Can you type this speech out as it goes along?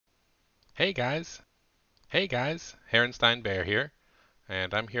Hey guys, Herenstein Bear here,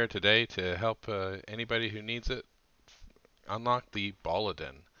 and I'm here today to help anybody who needs it unlock the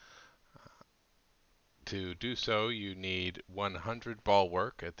Balladin. To do so, you need 100 ball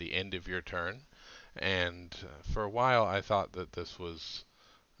work at the end of your turn, and for a while I thought that this was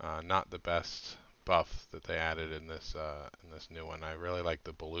not the best buff that they added in this new one. I really like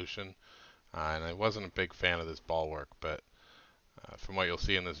the Ballution, and I wasn't a big fan of this ball work, but from what you'll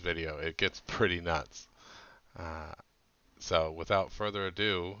see in this video, it gets pretty nuts. Uh, So without further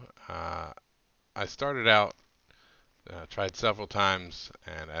ado, I started out, tried several times,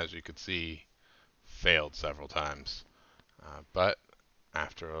 and as you could see, failed several times. But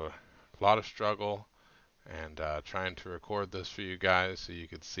after a lot of struggle and trying to record this for you guys so you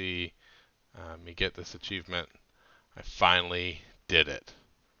could see me get this achievement, I finally did it.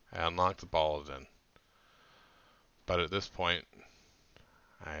 I unlocked the Balladin. But at this point,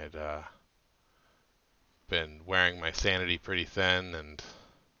 I had been wearing my sanity pretty thin and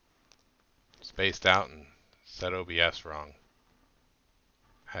spaced out and set OBS wrong.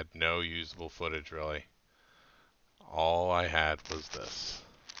 Had no usable footage really. All I had was this.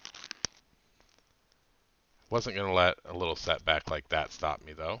 Wasn't going to let a little setback like that stop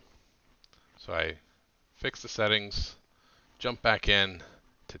me though. So I fixed the settings, jumped back in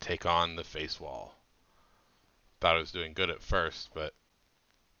to take on the face wall. Thought I was doing good at first, but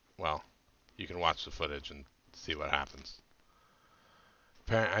well, you can watch the footage and see what happens.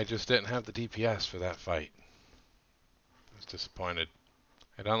 Apparently I just didn't have the DPS for that fight. I was disappointed.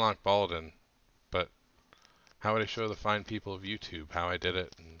 I'd unlocked Balladin, but how would I show the fine people of YouTube how I did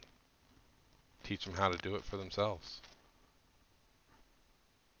it and teach them how to do it for themselves?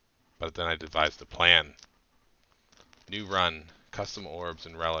 But then I devised a plan. New run, custom orbs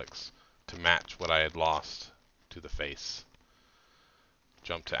and relics to match what I had lost to the face.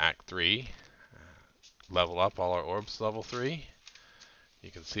 Jump to Act 3, level up all our orbs to level 3.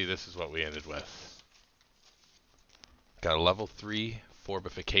 You can see this is what we ended with. Got a level 3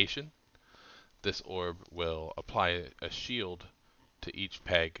 forbification. This orb will apply a shield to each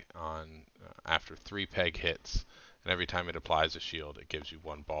peg on after 3 peg hits, and every time it applies a shield it gives you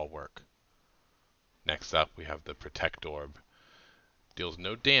 1 ball work. Next up we have the Protect Orb. Deals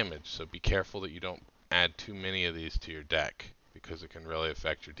no damage, so be careful that you don't add too many of these to your deck, because it can really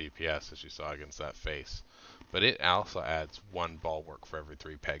affect your DPS as you saw against that face. But it also adds 1 ball work for every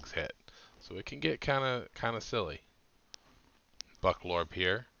 3 pegs hit, so it can get kinda silly. Buckle Orb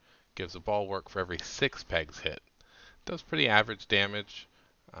here gives a ball work for every 6 pegs hit. Does pretty average damage,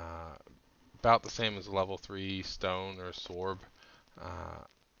 about the same as a level 3 stone or sorb. Uh,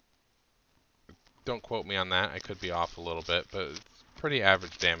 don't quote me on that, I could be off a little bit, but it's pretty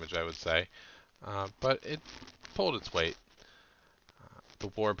average damage I would say. But it pulled its weight. The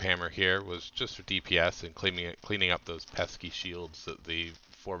Warhammer here was just for DPS and cleaning up those pesky shields that the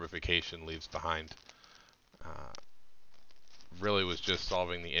fortification leaves behind. Really was just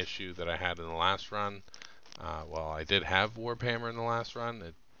solving the issue that I had in the last run. Well, I did have Warhammer in the last run.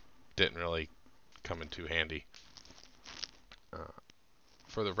 It didn't really come in too handy.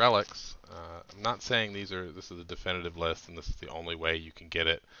 For the relics, I'm not saying this is a definitive list and this is the only way you can get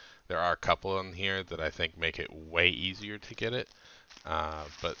it. There are a couple in here that I think make it way easier to get it,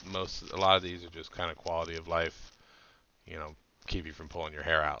 but a lot of these are just kind of quality of life, keep you from pulling your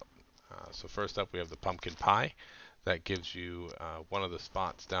hair out. So first up we have the pumpkin pie. That gives you one of the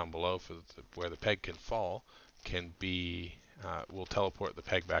spots down below where the peg can fall will teleport the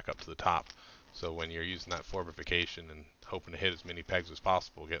peg back up to the top. So when you're using that fortification and hoping to hit as many pegs as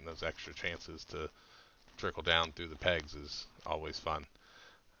possible, getting those extra chances to trickle down through the pegs is always fun.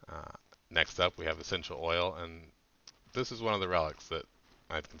 Next up we have essential oil, and this is one of the relics that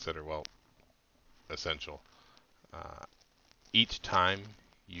I'd consider, well, essential. Each time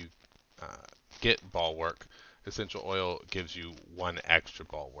you get ball work, essential oil gives you 1 extra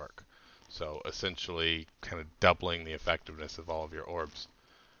ball work. So essentially kind of doubling the effectiveness of all of your orbs.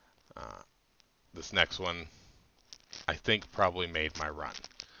 This next one I think probably made my run.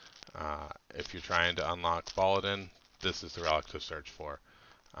 If you're trying to unlock Balladin, this is the relic to search for.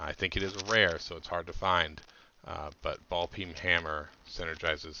 I think it is rare, so it's hard to find, but Ball Beam Hammer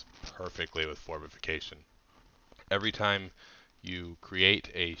synergizes perfectly with fortification. Every time you create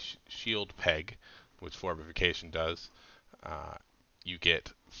a shield peg, which fortification does, you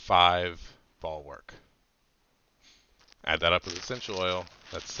get 5 ball work. Add that up with essential oil,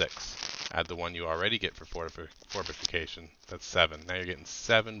 that's 6. Add the one you already get for fortification, that's 7. Now you're getting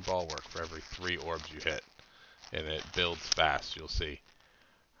 7 ball work for every 3 orbs you hit, and it builds fast, you'll see.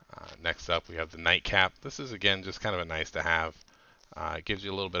 Next up we have the nightcap. This is again just kind of a nice to have. It gives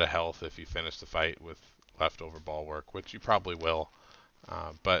you a little bit of health if you finish the fight with leftover Ballwark, which you probably will.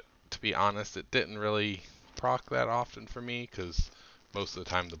 But to be honest, it didn't really proc that often for me because most of the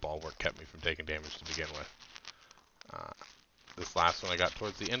time the Ballwark kept me from taking damage to begin with. Uh, this last one I got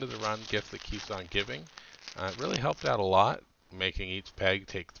towards the end of the run, Gift That Keeps On Giving. It really helped out a lot, making each peg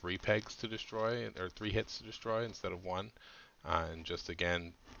take 3 pegs to destroy, or 3 hits to destroy instead of 1. And just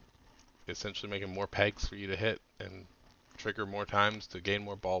again, essentially making more pegs for you to hit and trigger more times to gain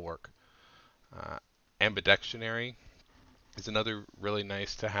more Ballwark. Uh, Ambidextrary is another really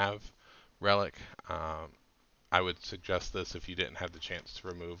nice to have relic. I would suggest this if you didn't have the chance to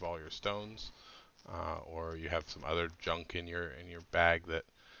remove all your stones, or you have some other junk in your bag that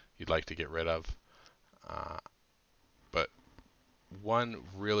you'd like to get rid of. But one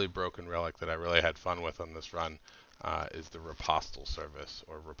really broken relic that I really had fun with on this run is the Ripostal service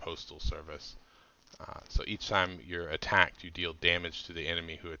or Ripostal service. So each time you're attacked, you deal damage to the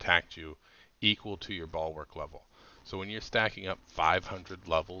enemy who attacked you equal to your Ballwark level. So when you're stacking up 500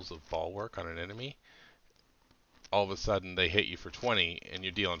 levels of Ballwark on an enemy, all of a sudden they hit you for 20 and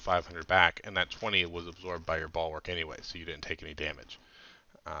you're dealing 500 back, and that 20 was absorbed by your Ballwark anyway, so you didn't take any damage.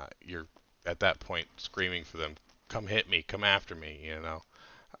 You're at that point screaming for them, come hit me, come after me, you know.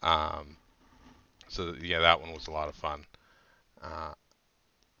 So yeah, that one was a lot of fun.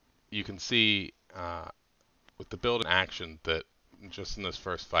 You can see with the build in action that just in this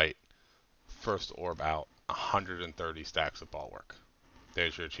first fight, first orb out, 130 stacks of Ballwark.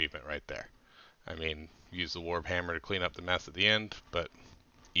 There's your achievement right there. I mean, use the Warp Hammer to clean up the mess at the end, but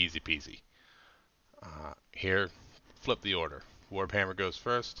easy peasy. Here, flip the order. Warp Hammer goes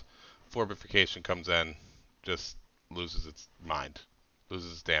first, Forbification comes in, just loses its mind.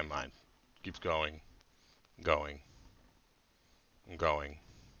 Loses its damn mind. Keeps going, going, and going.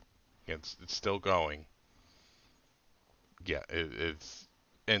 It's still going. Yeah, it's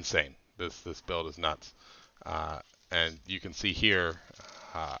insane. This build is nuts. And you can see here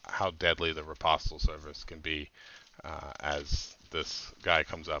how deadly the Ripostal service can be as this guy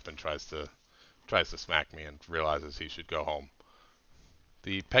comes up and tries to smack me and realizes he should go home.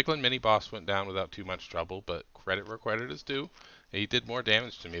 The Peglin mini boss went down without too much trouble, but credit where credit is due. He did more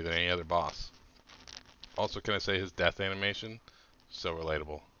damage to me than any other boss. Also, can I say his death animation? So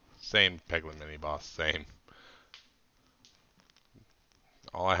relatable. Same Peglin mini boss, same.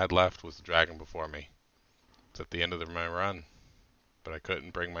 All I had left was the dragon before me. It's at the end of my run, but I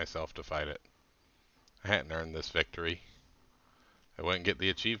couldn't bring myself to fight it. I hadn't earned this victory. I wouldn't get the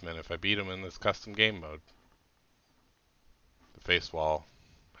achievement if I beat him in this custom game mode. The face wall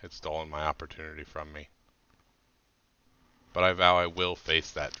had stolen my opportunity from me. But I vow I will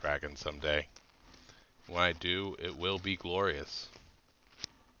face that dragon someday. When I do, it will be glorious.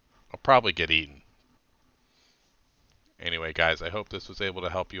 I'll probably get eaten. Anyway, guys, I hope this was able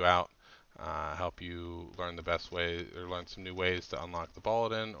to help you out, help you learn the best way, or learn some new ways to unlock the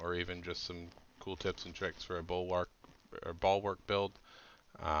Balladin, or even just some cool tips and tricks for a Ballwark build.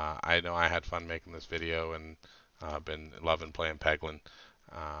 I know I had fun making this video, and been loving playing Peglin.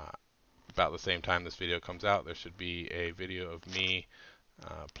 About the same time this video comes out, there should be a video of me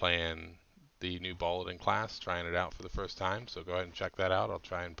playing the new Balladin class, trying it out for the first time. So go ahead and check that out. I'll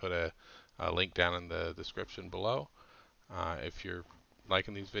try and put a link down in the description below. If you're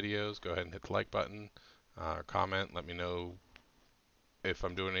liking these videos, go ahead and hit the like button or comment. Let me know if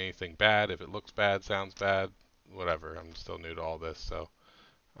I'm doing anything bad, if it looks bad, sounds bad, whatever. I'm still new to all this, so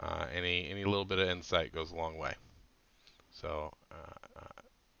any little bit of insight goes a long way. So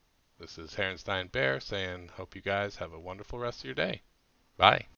this is Herenstein Bear saying, hope you guys have a wonderful rest of your day. Bye.